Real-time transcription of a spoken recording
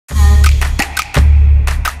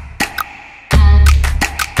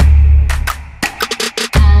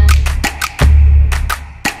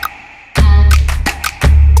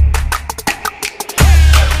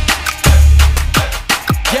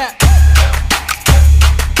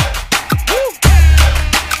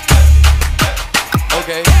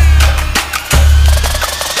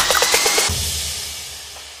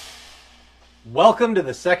Welcome to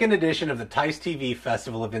the second edition of the TISE TV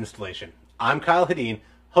Festival of Installation. I'm Kyle Hedin,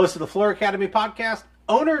 host of the Floor Academy podcast,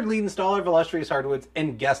 owner and lead installer of Illustrious Hardwoods,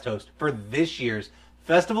 and guest host for this year's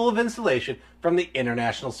Festival of Installation from the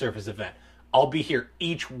International Surface event. I'll be here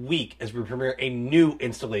each week as we premiere a new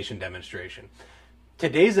installation demonstration.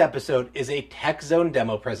 Today's episode is a Tech Zone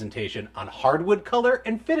demo presentation on hardwood color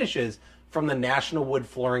and finishes from the National Wood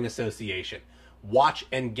Flooring Association. Watch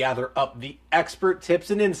and gather up the expert tips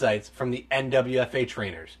and insights from the NWFA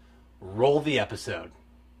trainers. Roll the episode.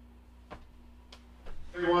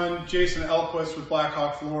 Everyone, Jason Elquist with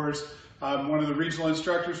Blackhawk Floors. I'm one of the regional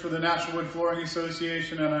instructors for the National Wood Flooring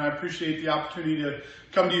Association, and I appreciate the opportunity to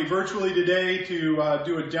come to you virtually today to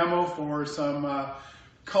do a demo for some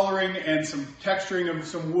coloring and some texturing of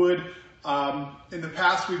some wood. In the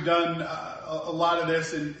past, we've done a lot of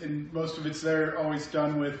this, and most of it's always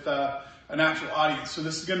done with an actual audience. So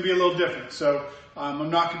this is going to be a little different. So I'm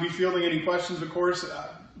not going to be fielding any questions, of course,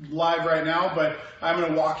 live right now, but I'm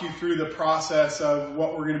going to walk you through the process of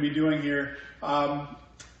what we're going to be doing here. I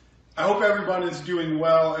hope everyone is doing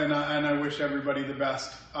well, and I wish everybody the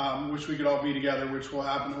best. Wish we could all be together, which will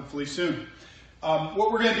happen hopefully soon.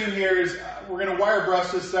 What we're going to do here is we're going to wire brush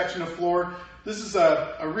this section of floor. This is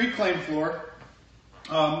a reclaimed floor.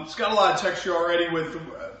 It's got a lot of texture already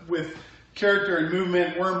with character and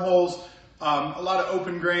movement, wormholes, a lot of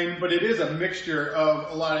open grain, but it is a mixture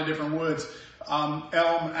of a lot of different woods. Elm,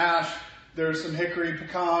 ash, there's some hickory,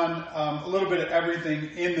 pecan, a little bit of everything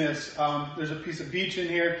in this. There's a piece of beech in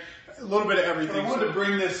here, a little bit of everything. But I wanted to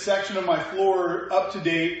bring this section of my floor up to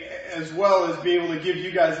date, as well as be able to give you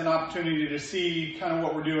guys an opportunity to see kind of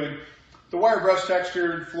what we're doing. The wire brush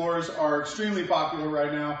textured floors are extremely popular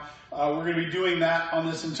right now. We're going to be doing that on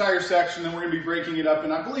this entire section, and we're going to be breaking it up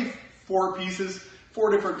in, I believe, 4 pieces. 4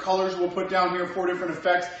 different colors we'll put down here, 4 different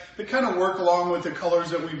effects that kind of work along with the colors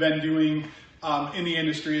that we've been doing in the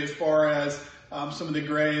industry as far as some of the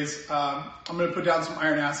grays. I'm going to put down some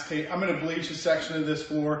iron acetate. I'm going to bleach a section of this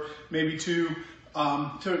floor, maybe 2,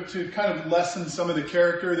 to kind of lessen some of the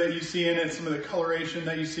character that you see in it, some of the coloration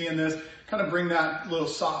that you see in this, kind of bring that a little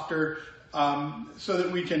softer so that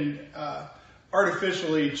we can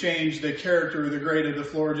artificially change the character or the grade of the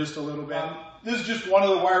floor just a little bit. This is just one of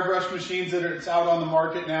the wire brush machines that's out on the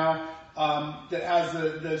market now that has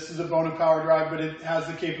this is a Bona power drive, but it has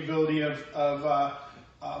the capability of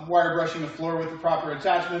wire brushing the floor with the proper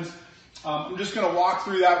attachments. I'm just going to walk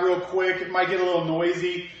through that real quick. It might get a little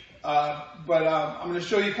noisy, but I'm going to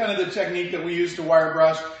show you kind of the technique that we use to wire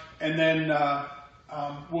brush, and then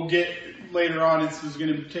we'll get later on. This is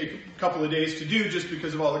going to take a couple of days to do just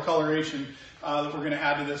because of all the coloration that we're going to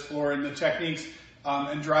add to this floor and the techniques.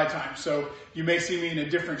 And dry time. So you may see me in a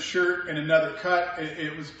different shirt and another cut.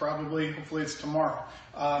 It was probably, hopefully it's tomorrow.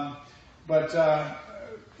 But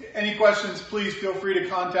any questions, please feel free to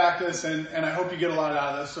contact us, and I hope you get a lot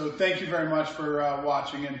out of this. So thank you very much for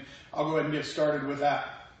watching, and I'll go ahead and get started with that.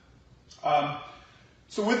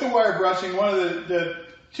 So with the wire brushing, one of the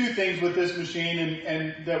 2 things with this machine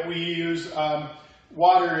and that we use,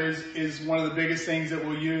 water is one of the biggest things that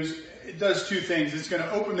we'll use. It does 2 things. It's going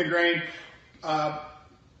to open the grain,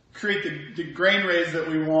 create the grain rays that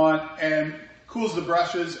we want, and cools the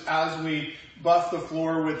brushes as we buff the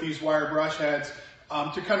floor with these wire brush heads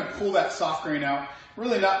to kind of pull that soft grain out.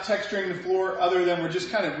 Really not texturing the floor other than we're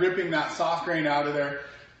just kind of ripping that soft grain out of there.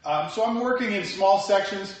 So I'm working in small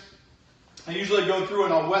sections. I usually go through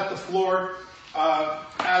and I'll wet the floor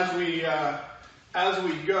as we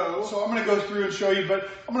go. So I'm going to go through and show you, but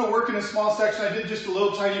I'm going to work in a small section. I did just a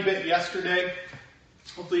little tiny bit yesterday.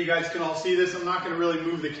 Hopefully you guys can all see this. I'm not going to really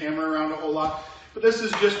move the camera around a whole lot, but this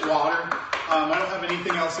is just water. I don't have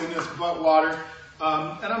anything else in this but water.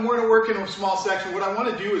 And I'm going to work in a small section. What I want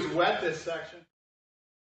to do is wet this section.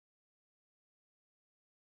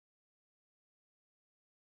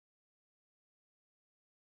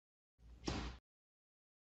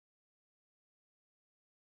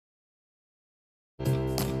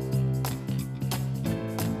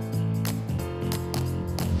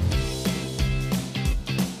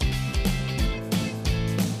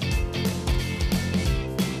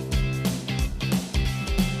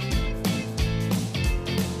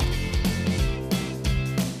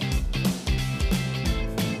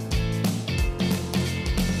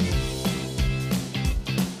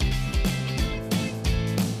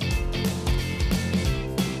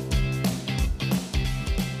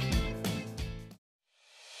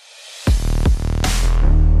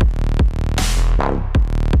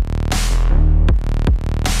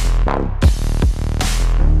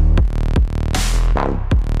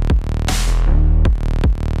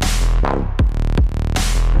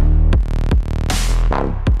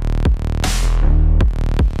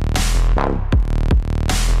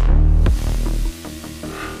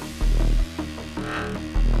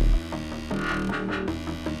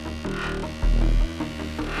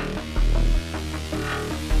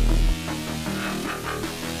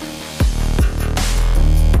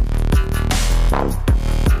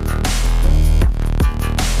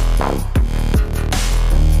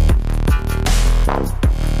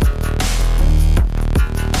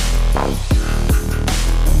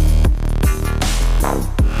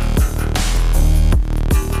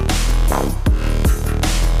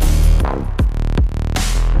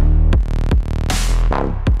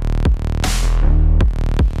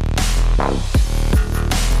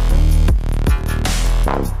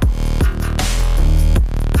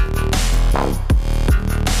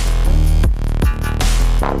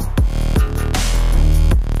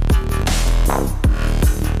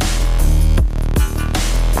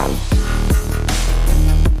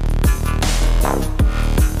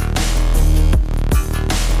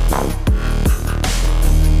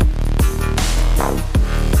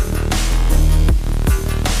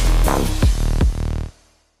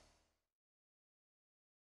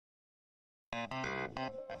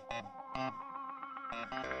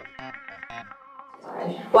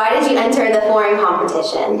 enter the flooring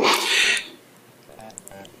competition?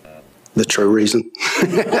 The true reason.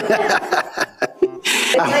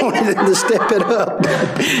 I wanted them to step it up.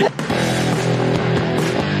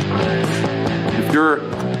 If you're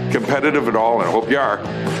competitive at all, and I hope you are,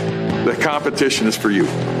 the competition is for you.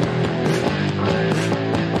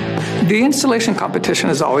 The installation competition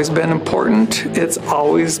has always been important. It's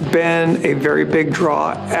always been a very big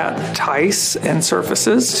draw at TISE and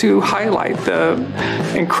Surfaces to highlight the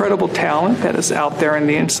incredible talent that is out there in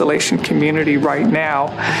the installation community right now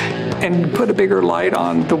and put a bigger light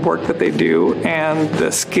on the work that they do and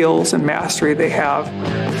the skills and mastery they have.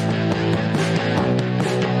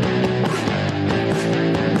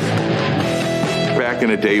 Back in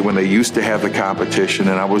the day when they used to have the competition,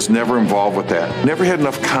 and I was never involved with that. Never had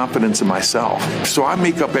enough confidence in myself. So I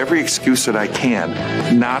make up every excuse that I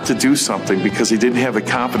can not to do something because he didn't have the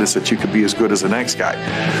confidence that you could be as good as the next guy.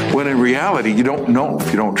 When in reality, you don't know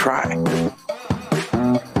if you don't try.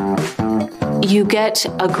 You get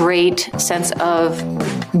a great sense of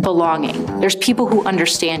belonging. There's people who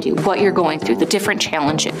understand you, what you're going through, the different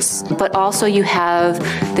challenges. But also you have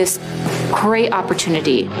this great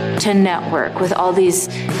opportunity to network with all these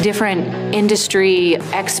different industry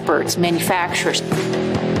experts, manufacturers.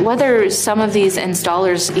 Whether some of these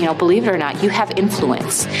installers, believe it or not, you have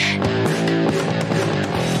influence.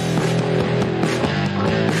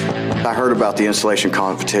 I heard about the installation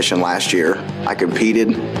competition last year. I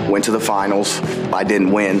competed, went to the finals. I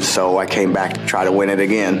didn't win, so I came back to try to win it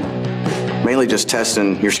again. Mainly just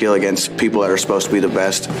testing your skill against people that are supposed to be the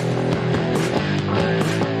best.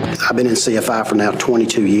 I've been in CFI for now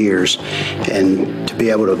 22 years, and to be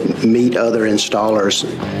able to meet other installers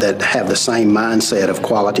that have the same mindset of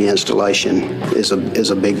quality installation is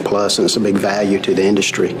a big plus, and it's a big value to the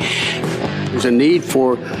industry. There's a need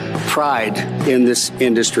for pride in this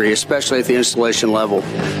industry, especially at the installation level.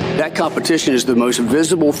 That competition is the most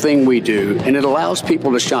visible thing we do, and it allows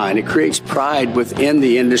people to shine. It creates pride within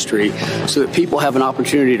the industry so that people have an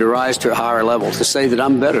opportunity to rise to a higher level, to say that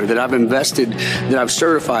I'm better, that I've invested, that I've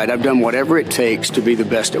certified, I've done whatever it takes to be the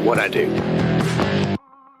best at what I do.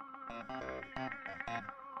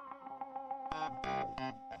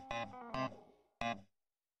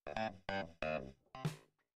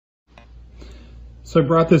 So I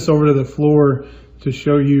brought this over to the floor to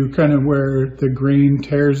show you kind of where the grain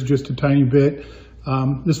tears just a tiny bit.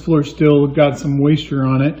 This floor still got some moisture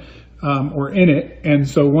on it, or in it, and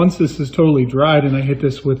so once this is totally dried and I hit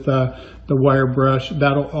this with the wire brush,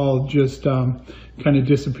 that'll all just kind of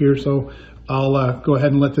disappear. So I'll go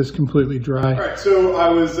ahead and let this completely dry. All right, so I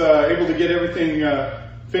was able to get everything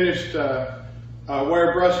finished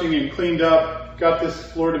wire brushing and cleaned up. Got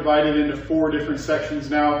this floor divided into 4 different sections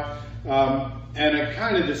now. And I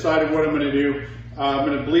kind of decided what I'm going to do. I'm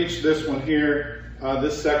going to bleach this one here,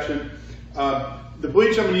 this section. The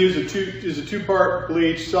bleach I'm going to use is a 2-part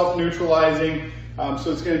bleach, self-neutralizing. So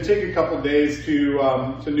it's going to take a couple days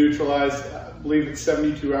to neutralize. I believe it's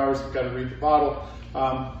 72 hours. I've got to read the bottle.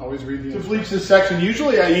 Always read the. To bleach this section,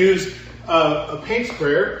 usually I use a paint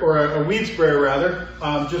sprayer, or a weed sprayer rather,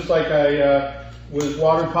 just like I was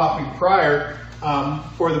water popping prior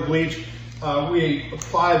for the bleach. We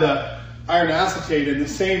apply the iron acetate in the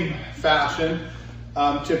same fashion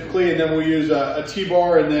typically, and then we'll use a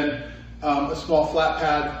T-bar and then a small flat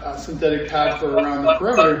pad, synthetic pad for around the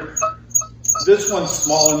perimeter. This one's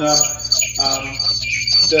small enough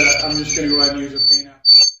that I'm just going to go ahead and use a paint out.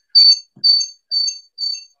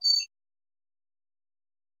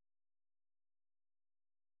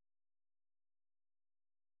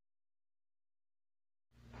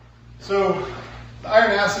 So the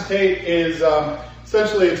iron acetate is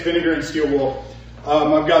essentially it's vinegar and steel wool.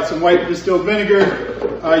 I've got some white distilled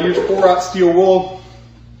vinegar. I use 4-aught steel wool.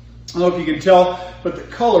 I don't know if you can tell, but the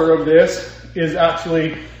color of this is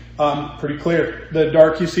actually pretty clear. The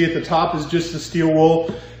dark you see at the top is just the steel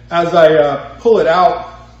wool. As I pull it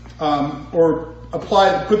out or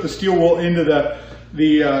put the steel wool into the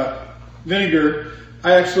vinegar,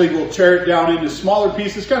 I actually will tear it down into smaller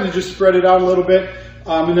pieces, kind of just spread it out a little bit,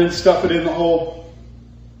 and then stuff it in the hole.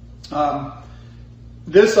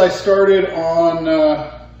 This I started on,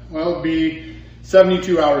 well, it'd be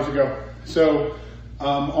 72 hours ago, so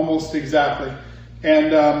almost exactly.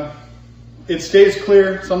 And it stays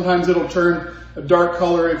clear. Sometimes it'll turn a dark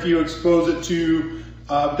color if you expose it to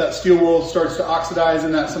that steel wool starts to oxidize,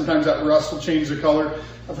 and sometimes that rust will change the color.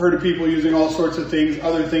 I've heard of people using all sorts of things,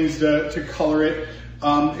 other things to color it.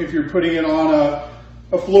 If you're putting it on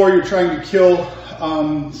a floor, you're trying to kill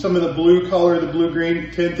some of the blue color, the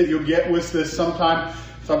blue-green tint that you'll get with this sometime.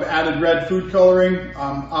 So I've added red food coloring,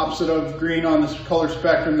 opposite of green on this color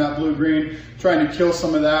spectrum, that blue-green, trying to kill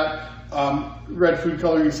some of that. Red food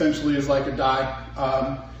coloring essentially is like a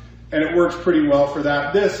dye, and it works pretty well for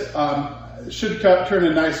that. This should turn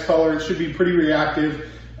a nice color. It should be pretty reactive.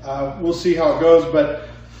 We'll see how it goes, but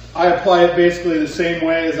I apply it basically the same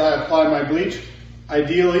way as I apply my bleach,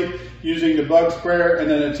 ideally using the bug sprayer and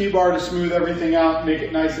then a T-bar to smooth everything out, make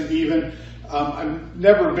it nice and even. I've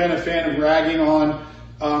never been a fan of ragging on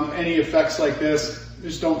any effects like this. I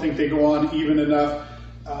just don't think they go on even enough.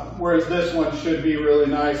 Whereas this one should be really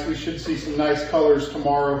nice. We should see some nice colors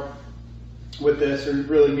tomorrow with this, or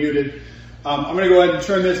really muted. I'm going to go ahead and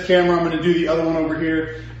turn this camera. I'm going to do the other one over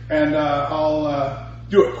here, and I'll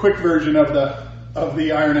do a quick version of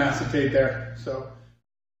the iron acetate there. So.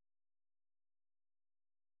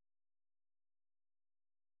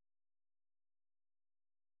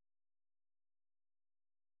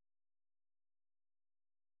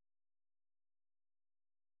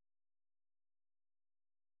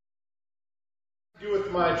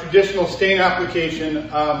 With my traditional stain application,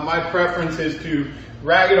 my preference is to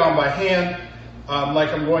rag it on by hand,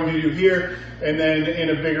 like I'm going to do here, and then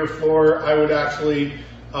in a bigger floor, I would actually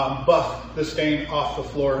buff the stain off the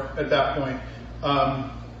floor at that point.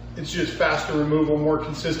 It's just faster removal, more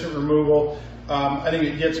consistent removal. I think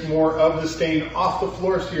it gets more of the stain off the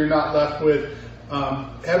floor, so you're not left with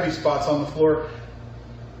heavy spots on the floor.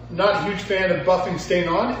 Not a huge fan of buffing stain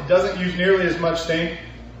on. It doesn't use nearly as much stain.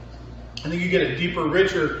 I think you get a deeper,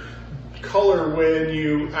 richer color when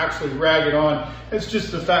you actually rag it on. It's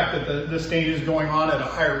just the fact that the stain is going on at a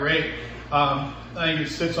higher rate. I think it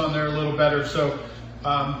sits on there a little better. So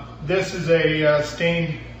this is a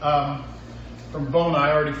stain from Bona.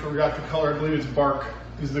 I already forgot the color. I believe it's bark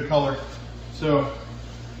is the color. So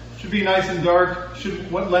should be nice and dark.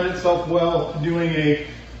 Should lend itself well to doing a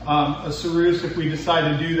ceruse if we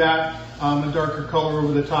decide to do that. A darker color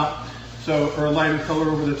over the top. So, or a lighter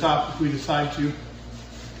color over the top if we decide to.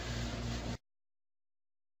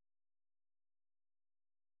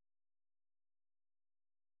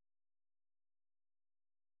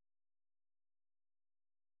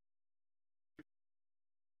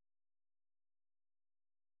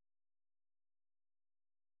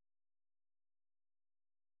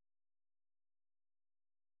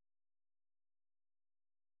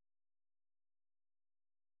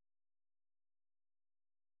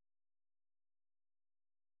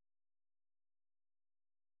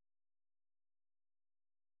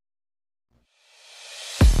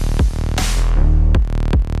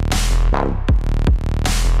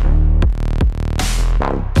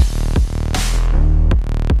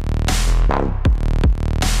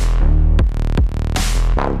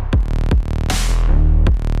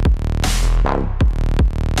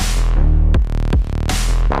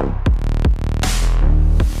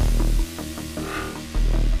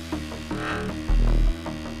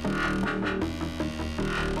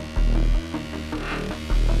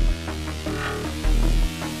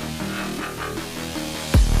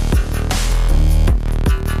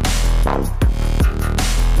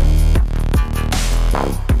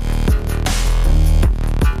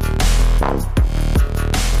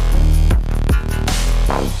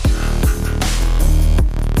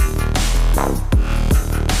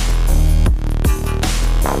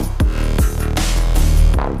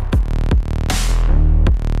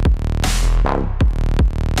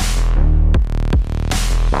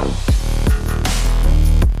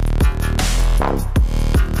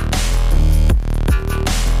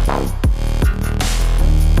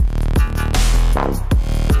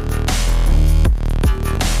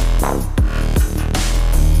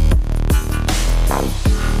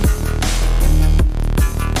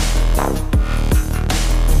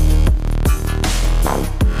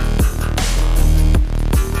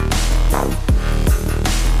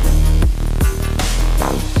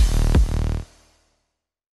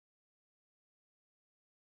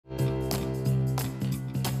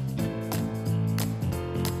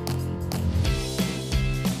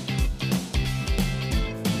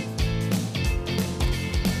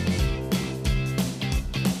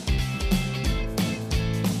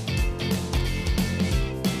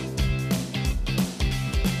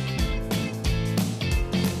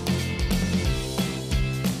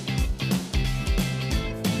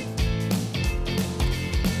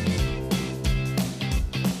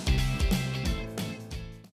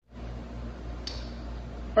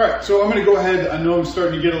 All right, so I'm going to go ahead. I know I'm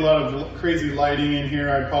starting to get a lot of crazy lighting in here.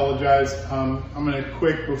 I apologize. I'm going to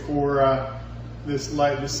quick before the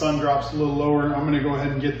sun drops a little lower. I'm going to go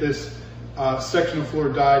ahead and get this section of floor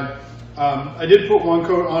dyed. I did put one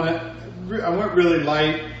coat on it. I went really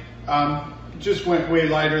light. Just went way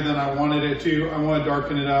lighter than I wanted it to. I want to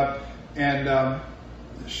darken it up and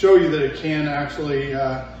show you that it can actually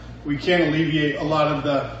we can alleviate a lot of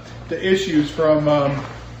the issues from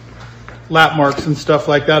lap marks and stuff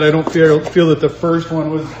like that. I don't feel that the first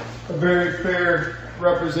one was a very fair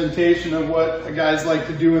representation of what guys like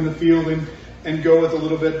to do in the field and go with a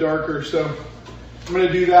little bit darker. So I'm going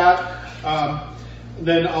to do that.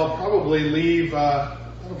 Then I'll probably leave,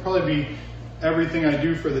 that'll probably be everything I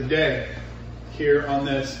do for the day here on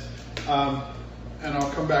this. And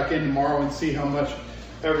I'll come back in tomorrow and see how much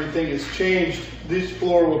everything has changed. This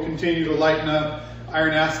floor will continue to lighten up.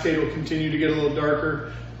 Iron acetate will continue to get a little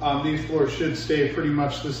darker. These floors should stay pretty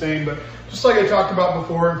much the same, but just like I talked about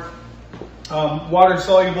before,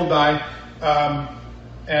 water-soluble dye,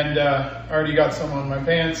 and I already got some on my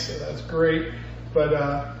pants, so that's great. But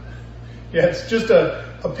yeah, it's just a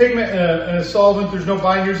pigment and a solvent. There's no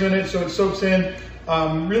binders in it, so it soaks in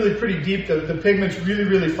really pretty deep. The pigment's really,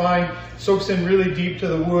 really fine, soaks in really deep to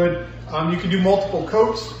the wood. You can do multiple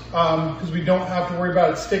coats because we don't have to worry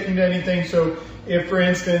about it sticking to anything. So if, for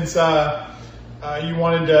instance, you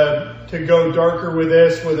wanted to go darker with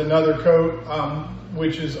this with another coat,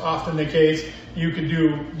 which is often the case, you could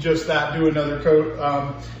do just that, do another coat.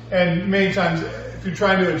 And many times, if you're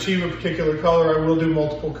trying to achieve a particular color, I will do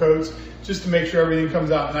multiple coats just to make sure everything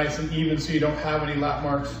comes out nice and even so you don't have any lap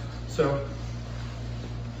marks. So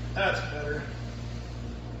that's better.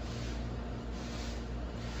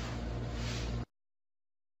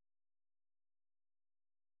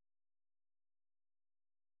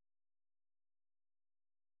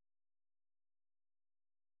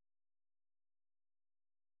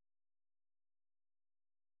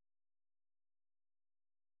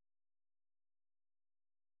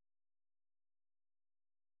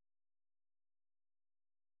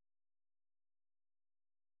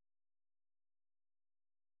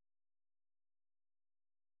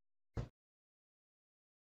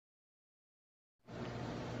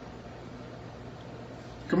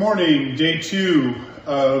 Good morning, day 2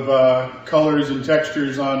 of colors and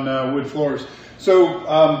textures on wood floors.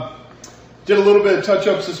 So did a little bit of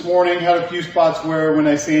touch-ups this morning, had a few spots where when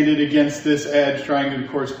I sanded against this edge, trying to of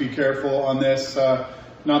course be careful on this,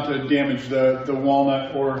 not to damage the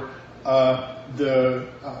walnut or the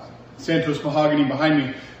Santos mahogany behind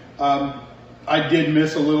me. I did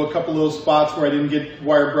miss a couple little spots where I didn't get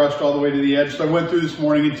wire brushed all the way to the edge, so I went through this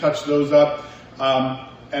morning and touched those up.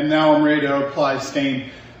 And now I'm ready to apply stain.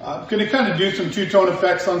 I'm going to kind of do some two-tone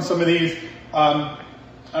effects on some of these. I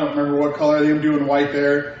don't remember what color I think I'm doing white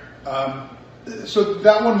there. So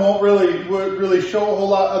that one won't really show a whole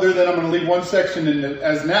lot, other than I'm going to leave one section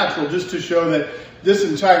as natural, just to show that this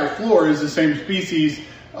entire floor is the same species,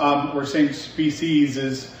 or same species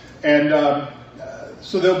as, and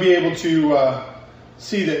so they'll be able to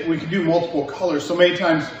see that we can do multiple colors. So many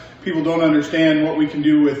times people don't understand what we can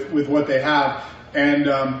do with what they have. And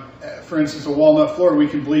for instance, a walnut floor, we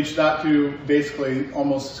can bleach that to basically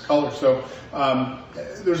almost this color. So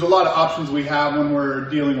there's a lot of options we have when we're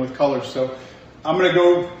dealing with colors. So I'm going to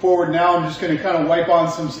go forward now. I'm just going to kind of wipe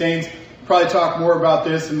on some stains. Probably talk more about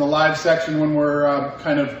this in the live section when we're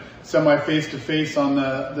kind of semi face-to-face on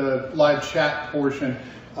the live chat portion.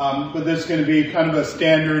 But this is going to be kind of a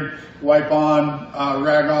standard wipe on,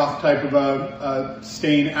 rag off type of a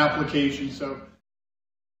stain application. So.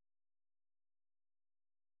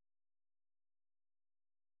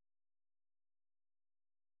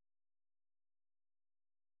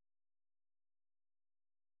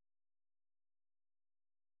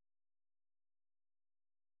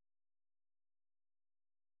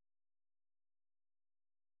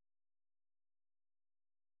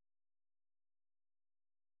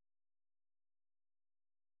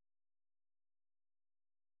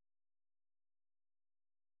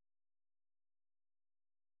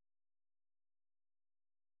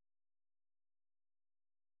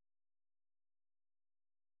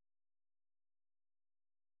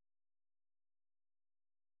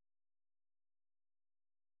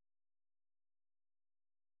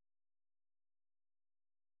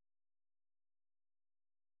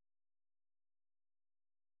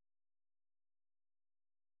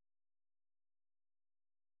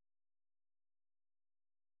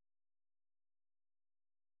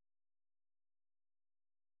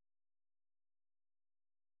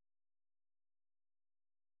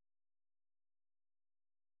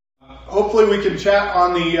 Hopefully we can chat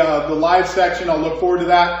on the live section. I'll look forward to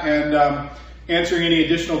that and answering any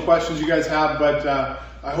additional questions you guys have. But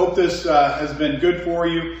I hope this has been good for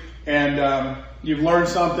you and you've learned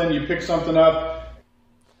something, you picked something up.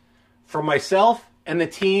 From myself and the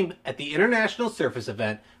team at the International Surface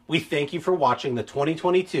event, we thank you for watching the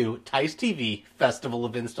 2022 TISE TV Festival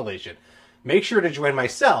of Installation. Make sure to join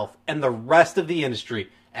myself and the rest of the industry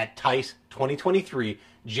at TISE 2023,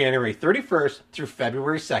 January 31st through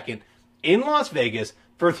February 2nd in Las Vegas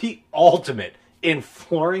for the ultimate in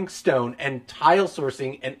flooring, stone, and tile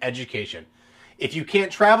sourcing and education. If you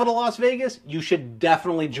can't travel to Las Vegas, you should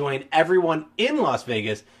definitely join everyone in Las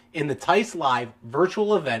Vegas in the TISE Live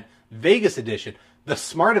virtual event, Vegas Edition, the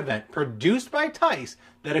smart event produced by TISE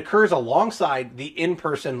that occurs alongside the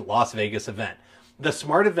in-person Las Vegas event. The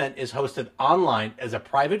smart event is hosted online as a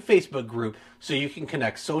private Facebook group so you can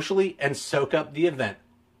connect socially and soak up the event.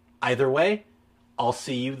 Either way, I'll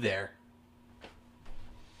see you there.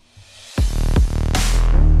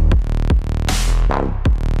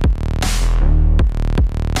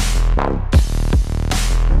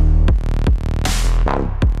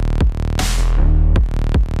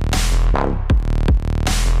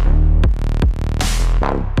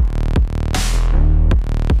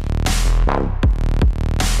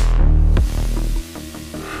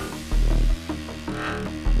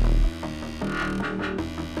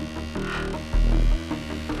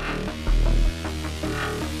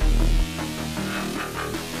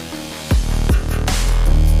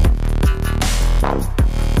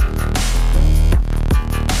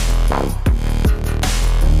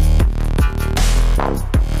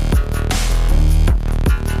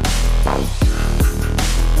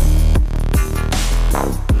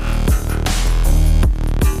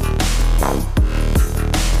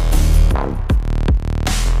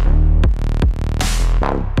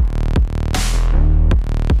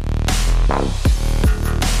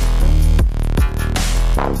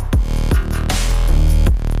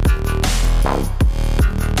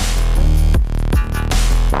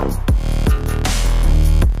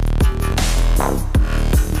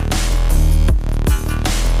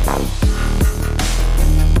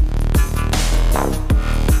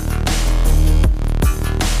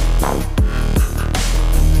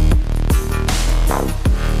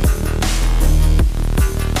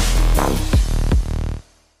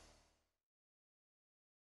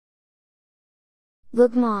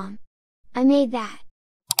 Look, Mom. I made that.